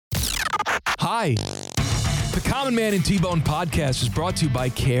Hi. The Common Man and T-Bone podcast is brought to you by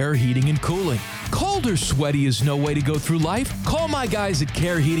Care Heating and Cooling. Cold or sweaty is no way to go through life. Call my guys at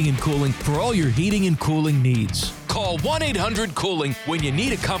Care Heating and Cooling for all your heating and cooling needs. Call 1-800-COOLING when you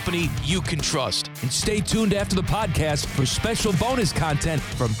need a company you can trust. And stay tuned after the podcast for special bonus content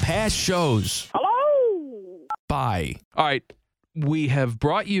from past shows. Hello? Bye. All right. We have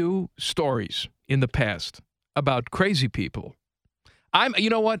brought you stories in the past about crazy people. You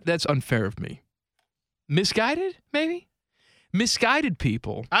know what? That's unfair of me. Misguided, maybe? Misguided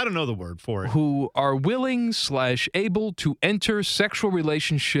people. I don't know the word for it. Who are willing/able to enter sexual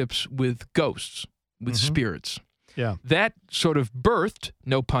relationships with ghosts, with spirits. Yeah. That sort of birthed,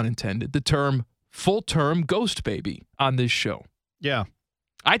 no pun intended, the term full-term ghost baby on this show. Yeah.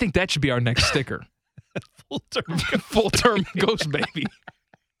 I think that should be our next sticker. Full-term ghost baby.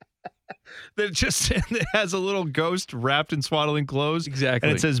 That just it has a little ghost wrapped in swaddling clothes. Exactly.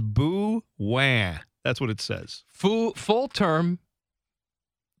 And it says boo wah. That's what it says. Full term,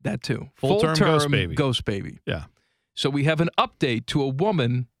 that too. Full-term ghost baby. Ghost baby. Yeah. So we have an update to a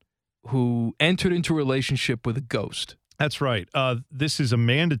woman who entered into a relationship with a ghost. That's right. This is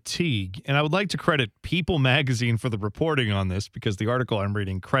Amanda Teague, and I would like to credit People Magazine for the reporting on this because the article I'm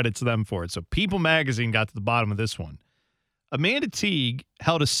reading credits them for it. So People Magazine got to the bottom of this one. Amanda Teague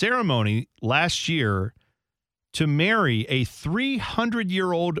held a ceremony last year to marry a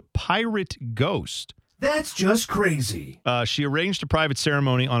 300-year-old pirate ghost. That's just crazy. She arranged a private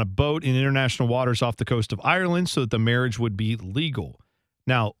ceremony on a boat in international waters off the coast of Ireland so that the marriage would be legal.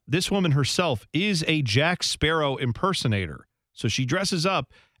 Now, this woman herself is a Jack Sparrow impersonator. So she dresses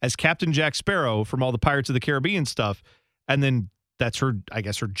up as Captain Jack Sparrow from all the Pirates of the Caribbean stuff, and then that's her, I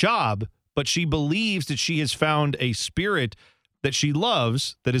guess, her job. But she believes that she has found a spirit that she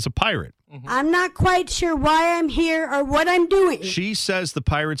loves that is a pirate. I'm not quite sure why I'm here or what I'm doing. She says the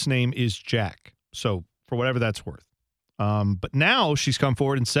pirate's name is Jack. So for whatever that's worth. But now she's come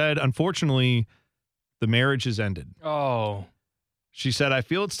forward and said, unfortunately, the marriage has ended. Oh. She said, I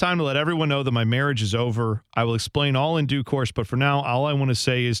feel it's time to let everyone know that my marriage is over. I will explain all in due course, but for now, all I want to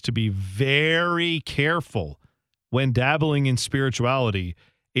say is to be very careful when dabbling in spirituality.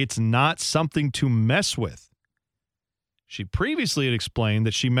 It's not something to mess with. She previously had explained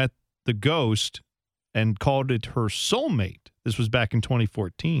that she met the ghost and called it her soulmate. This was back in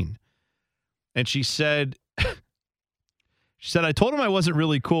 2014. And she said, I told him I wasn't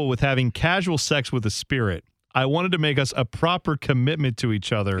really cool with having casual sex with a spirit. I wanted to make us a proper commitment to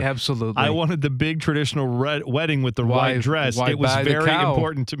each other. Absolutely. I wanted the big traditional wedding with the white dress. Why it was buy the very cow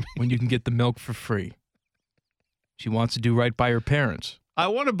important to me. when you can get the milk for free. She wants to do right by her parents. I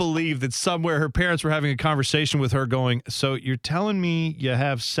want to believe that somewhere her parents were having a conversation with her going, so you're telling me you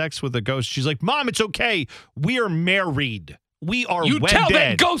have sex with a ghost? She's like, Mom, it's okay. We are married. We are You wedded. tell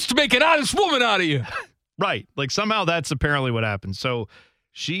that ghost to make an honest woman out of you. Right. Like somehow that's apparently what happened. So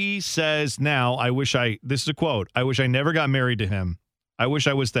she says now, this is a quote, I wish I never got married to him. I wish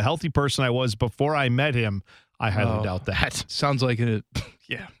I was the healthy person I was before I met him. I highly doubt that. Sounds like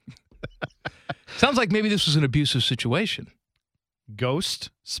yeah. Sounds like maybe this was an abusive situation.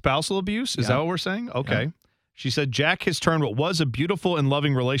 Ghost spousal abuse? Is that what we're saying? Okay. Yeah. She said Jack has turned what was a beautiful and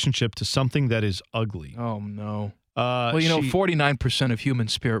loving relationship to something that is ugly. Oh, no. Well, 49% of human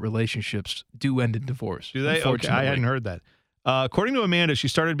spirit relationships do end in divorce. Do they? Okay, Unfortunately. I hadn't heard that. According to Amanda, she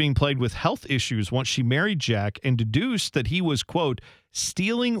started being plagued with health issues once she married Jack and deduced that he was, quote,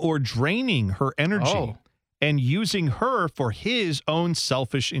 stealing or draining her energy and using her for his own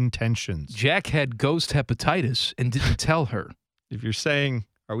selfish intentions. Jack had ghost hepatitis and didn't tell her. If you're saying,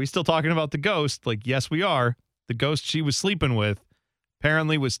 are we still talking about the ghost? Like, yes, we are. The ghost she was sleeping with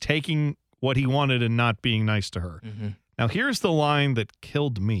apparently was taking what he wanted and not being nice to her. Mm-hmm. Now, here's the line that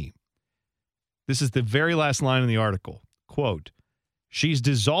killed me. This is the very last line in the article. Quote, she's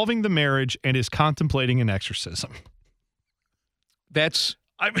dissolving the marriage and is contemplating an exorcism. That's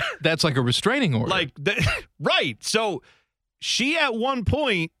like a restraining order. Right. So she at one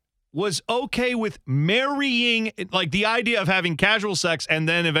point was okay with marrying, like the idea of having casual sex and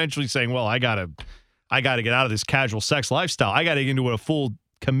then eventually saying, well, I gotta get out of this casual sex lifestyle. I gotta get into a full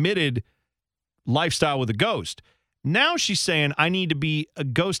committed lifestyle with a ghost. Now she's saying a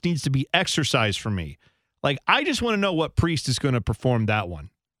ghost needs to be exorcised for me. Like, I just want to know what priest is going to perform that one.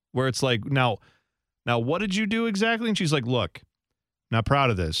 Where it's like, now what did you do exactly? And she's like, look, not proud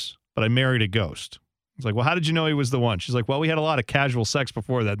of this, but I married a ghost. It's like, well, how did you know he was the one? She's like, well, we had a lot of casual sex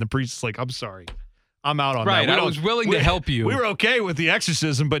before that. And the priest is like, I'm sorry. I'm out on that. Right, I was willing to help you. We were okay with the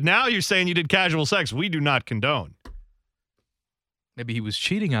exorcism, but now you're saying you did casual sex. We do not condone. Maybe he was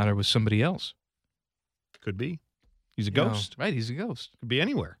cheating on her with somebody else. Could be. He's a ghost. Right, he's a ghost. Could be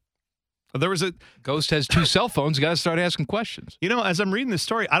anywhere. There was a Ghost has 2 cell phones. You got to start asking questions. as I'm reading this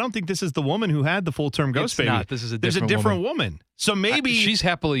story, I don't think this is the woman who had the full-term ghost It's baby. not. This is a There's a different woman. So maybe she's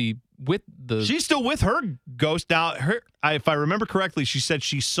happily with the. she's still with her ghost. Now, if I remember correctly, she said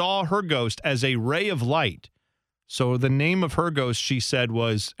she saw her ghost as a ray of light. So the name of her ghost, she said,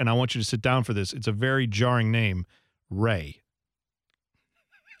 was, and I want you to sit down for this, it's a very jarring name, Ray.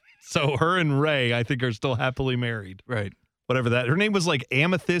 So her and Ray, I think, are still happily married. Right. Whatever that. Her name was like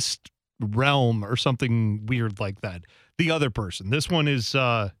Amethyst Realm or something weird like that. The other person. This one is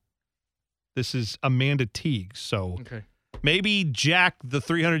this is Amanda Teague. So Okay. maybe Jack, the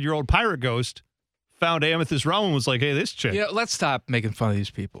 300-year-old pirate ghost, found Amethyst Realm and was like, hey, this chick. Let's stop making fun of these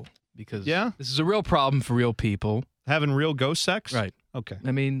people because Yeah? this is a real problem for real people. Having real ghost sex? Right. Okay.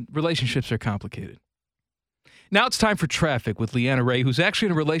 I mean, relationships are complicated. Now it's time for traffic with Leanna Ray, who's actually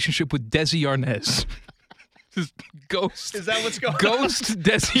in a relationship with Desi Arnaz. Ghost. Is that what's going on? Ghost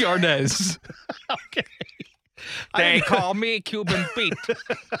Desi Arnaz. Okay. They call me Cuban Pete.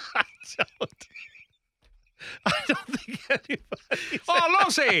 I don't think anybody. Oh,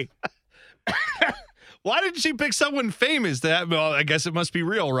 Lucy. Why didn't she pick someone famous? Well, I guess it must be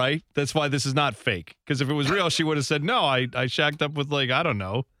real, right? That's why this is not fake. Because if it was real, she would have said, no, I shacked up with, like, I don't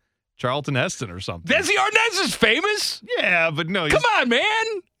know, Charlton Heston or something. Desi Arnaz is famous? Yeah, but no. Come on, man.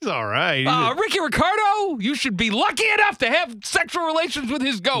 He's all right. Ricky Ricardo, you should be lucky enough to have sexual relations with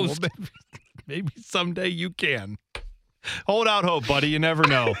his ghost. Well, maybe someday you can. Hold out hope, buddy. You never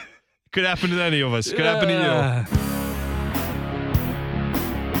know. Could happen to any of us. Could happen to you.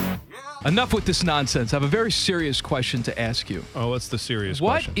 Enough with this nonsense. I have a very serious question to ask you. Oh, what's the serious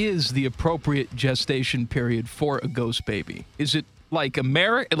What question? is the appropriate gestation period for a ghost baby? Is it like a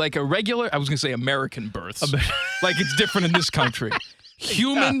regular, I was going to say American births. Like it's different in this country.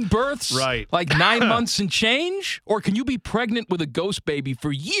 Human births? Right. Like 9 months and change? Or can you be pregnant with a ghost baby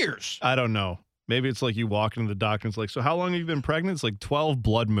for years? I don't know. Maybe it's like you walk into the doctor and it's like, so how long have you been pregnant? It's like 12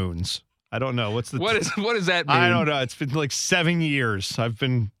 blood moons. I don't know. What does that mean? I don't know. It's been like 7 years.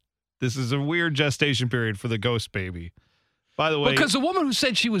 This is a weird gestation period for the ghost baby. By the way. Because the woman who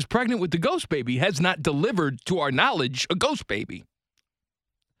said she was pregnant with the ghost baby has not delivered, to our knowledge, a ghost baby.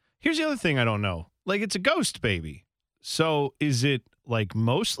 Here's the other thing I don't know. Like, it's a ghost baby. So is it like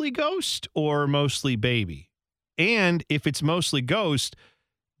mostly ghost or mostly baby? And if it's mostly ghost,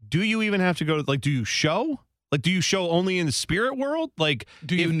 do you even have to go to, like, do you show? Like, do you show only in the spirit world? Like,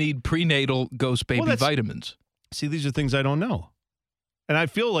 do you need prenatal ghost baby vitamins? See, these are things I don't know. And I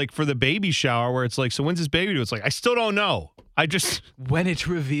feel like for the baby shower where it's like, so when's this baby due? It's like, I still don't know. When it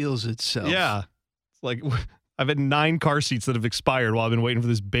reveals itself. Yeah. It's like, I've had 9 car seats that have expired while I've been waiting for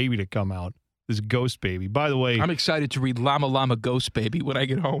this baby to come out. This ghost baby. By the way. I'm excited to read Llama Llama Ghost Baby when I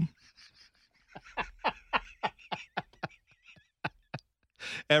get home.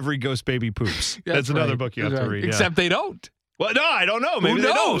 Every ghost baby poops. That's another book you have to read. Except they don't. Well, no, I don't know. Maybe Who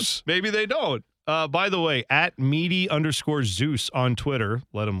knows? Maybe they don't. By the way, at meaty_Zeus on Twitter,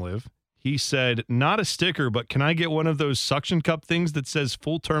 let him live. He said, not a sticker, but can I get one of those suction cup things that says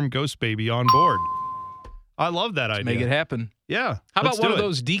full-term ghost baby on board? I love that idea. Make it happen. Yeah. How about one of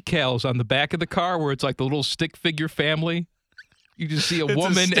those decals on the back of the car where it's like the little stick figure family? You just see a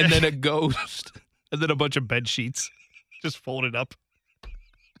woman and then a ghost. And then a bunch of bed sheets just folded up.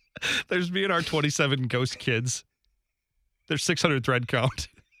 There's me and our 27 ghost kids. There's 600 thread count.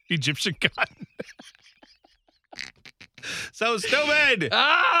 Egyptian cotton. So stupid.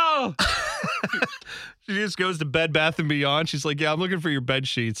 Oh! She just goes to Bed Bath & Beyond. She's like, yeah, I'm looking for your bed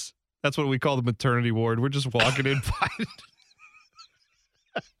sheets. That's what we call the maternity ward. We're just walking in.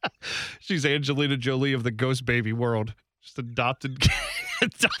 She's Angelina Jolie of the ghost baby world. Just adopted ghosts.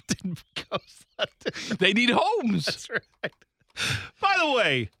 They need homes. That's right. By the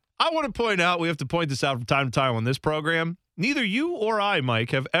way, I want to point out, we have to point this out from time to time on this program. Neither you or I, Mike,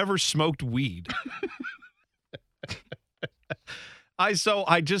 have ever smoked weed.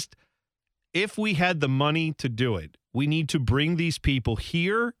 If we had the money to do it, we need to bring these people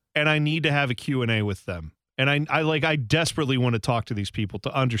here, and I need to have a Q&A with them. And I desperately want to talk to these people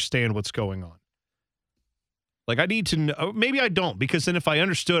to understand what's going on. Like, I need to know. Maybe I don't, because then if I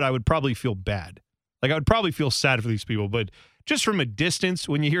understood, I would probably feel bad. Like, I would probably feel sad for these people. But just from a distance,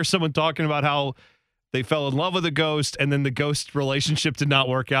 when you hear someone talking about how they fell in love with a ghost and then the ghost relationship did not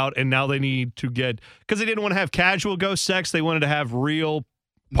work out, and now they need to because they didn't want to have casual ghost sex. They wanted to have real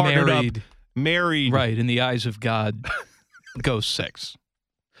partnered married. Right, in the eyes of God, ghost sex.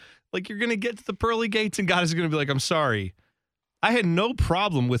 Like, you're going to get to the pearly gates and God is going to be like, I'm sorry. I had no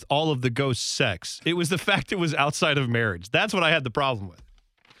problem with all of the ghost sex. It was the fact it was outside of marriage. That's what I had the problem with.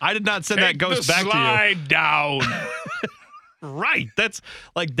 I did not send that ghost back to you. Slide down. Right. That's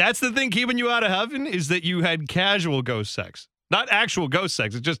the thing keeping you out of heaven is that you had casual ghost sex. Not actual ghost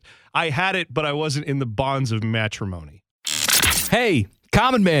sex. It's just I had it, but I wasn't in the bonds of matrimony. Hey,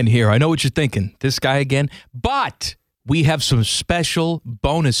 Common Man here. I know what you're thinking. This guy again. But we have some special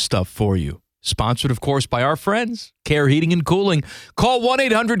bonus stuff for you. Sponsored, of course, by our friends, Care Heating and Cooling. Call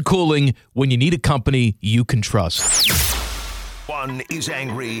 1-800-COOLING when you need a company you can trust. One is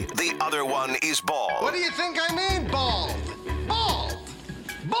angry, the other one is bald. What do you think I mean, bald? Bald!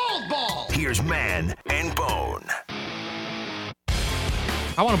 Bald! Here's Man and Bone.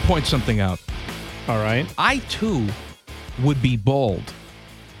 I want to point something out. All right. I, too, would be bald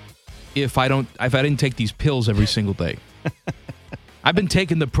if I didn't take these pills every single day. I've been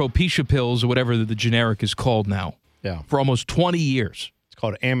taking the Propecia pills or whatever the generic is called now for almost 20 years. It's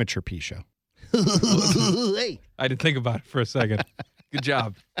called amateurpecia. I didn't think about it for a second. Good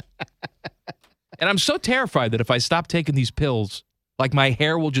job. And I'm so terrified that if I stop taking these pills, like my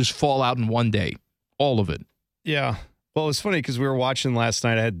hair will just fall out in one day. All of it. Yeah. Well, it was funny because we were watching last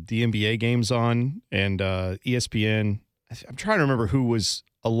night. I had the NBA games on and ESPN. I'm trying to remember who was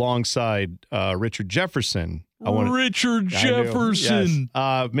alongside Richard Jefferson. Richard Jefferson.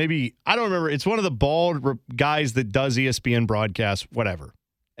 Yes. Maybe, I don't remember. It's one of the bald guys that does ESPN broadcasts, whatever.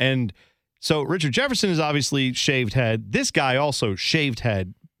 And so Richard Jefferson is obviously shaved head. This guy also shaved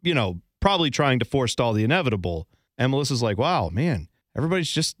head, probably trying to forestall the inevitable. And Melissa's like, wow, man, everybody's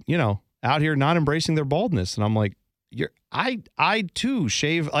just, out here not embracing their baldness. And I'm like, I too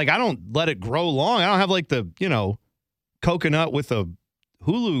shave. Like, I don't let it grow long. I don't have like the, coconut with a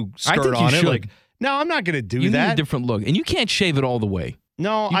Hulu skirt on it. Should. Like, no, I'm not going to do that. You need a different look. And you can't shave it all the way.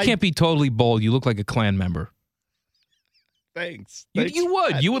 No, you can't be totally bald. You look like a Klan member. Thanks. You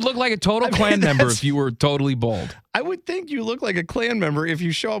would. You would look like a total Klan member if you were totally bald. I would think you look like a Klan member if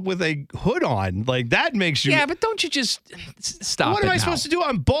you show up with a hood on. Like, that makes you... Yeah, but don't you just stop What am I supposed to do?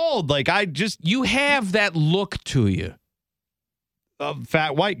 I'm bald. Like, You have that look to you. A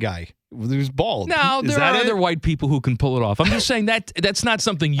fat white guy who's bald. No, there are other white people who can pull it off. I'm just saying that's not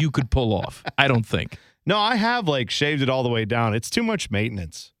something you could pull off. I don't think. No, I have, shaved it all the way down. It's too much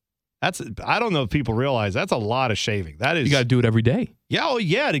maintenance. I don't know if people realize that's a lot of shaving. That is, you got to do it every day.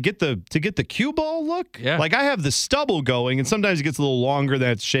 Yeah, to get the cue ball look. Yeah, like I have the stubble going, and sometimes it gets a little longer. Then I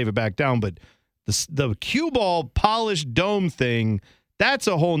have to shave it back down. But the cue ball polished dome thing, that's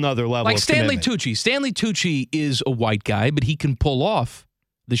a whole nother level. Like of Stanley commitment. Tucci. Stanley Tucci is a white guy, but he can pull off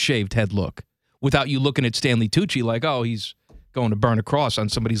the shaved head look without you looking at Stanley Tucci like, oh, he's going to burn a cross on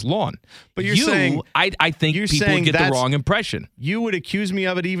somebody's lawn. But you're saying, I think people would get the wrong impression. You would accuse me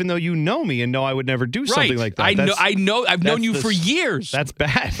of it even though you know me and know I would never do something like that. I know. I've known you for years. That's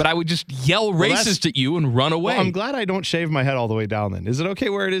bad. But I would just yell racist at you and run away. Well, I'm glad I don't shave my head all the way down then. Is it okay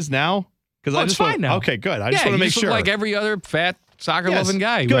where it is now? Because it's fine now. Okay, good. I just want to make sure. Look like every other fat soccer-loving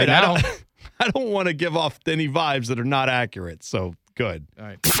guy good. right now. I don't want to give off any vibes that are not accurate. So good. All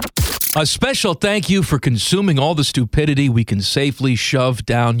right. A special thank you for consuming all the stupidity we can safely shove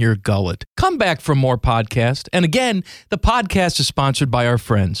down your gullet. Come back for more podcast. And again, the podcast is sponsored by our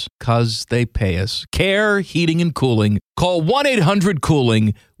friends, because they pay us. Care Heating and Cooling. Call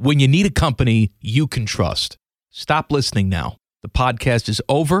 1-800-COOLING when you need a company you can trust. Stop listening now. The podcast is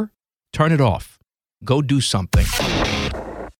over. Turn it off. Go do something.